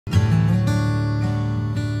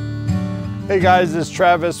Hey guys, it's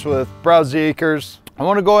Travis with Browsey Acres. I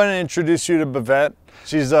want to go ahead and introduce you to Bavette.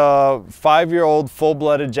 She's a 5-year-old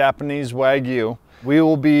full-blooded Japanese Wagyu. We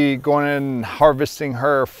will be going and harvesting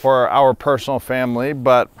her for our personal family,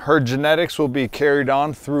 but her genetics will be carried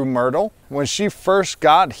on through Myrtle. When she first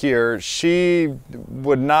got here, she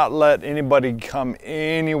would not let anybody come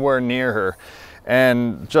anywhere near her.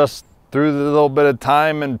 And just through the little bit of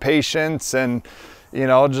time and patience and, you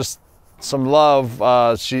know, just some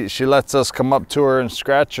love, she lets us come up to her and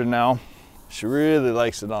scratch her now. She really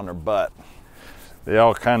likes it on her butt. They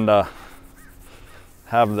all kind of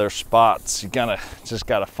have their spots. You just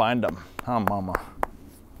gotta find them, huh, mama?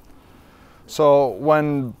 So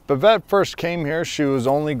when Bavette first came here, she was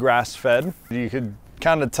only grass-fed. You could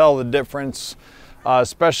kind of tell the difference,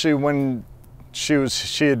 especially when she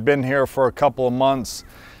had been here for a couple of months,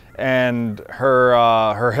 and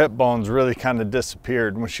her hip bones really kind of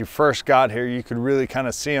disappeared. When she first got here, you could really kind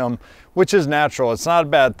of see them, which is natural. It's not a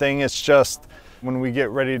bad thing. It's just when we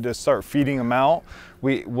get ready to start feeding them out,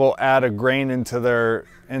 we'll add a grain into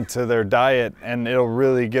their diet, and it'll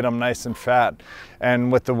really get them nice and fat.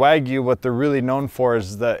 And with the Wagyu, what they're really known for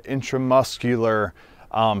is the intramuscular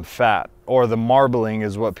fat, or the marbling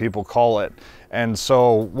is what people call it. And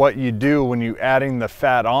so what you do when you adding the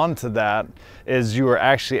fat onto that is you are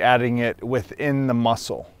actually adding it within the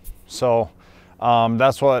muscle. So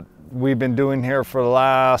that's what we've been doing here for the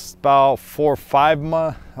last about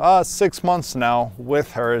 6 months now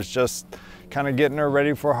with her, is just kind of getting her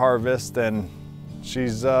ready for harvest, and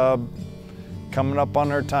she's coming up on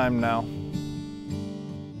her time now.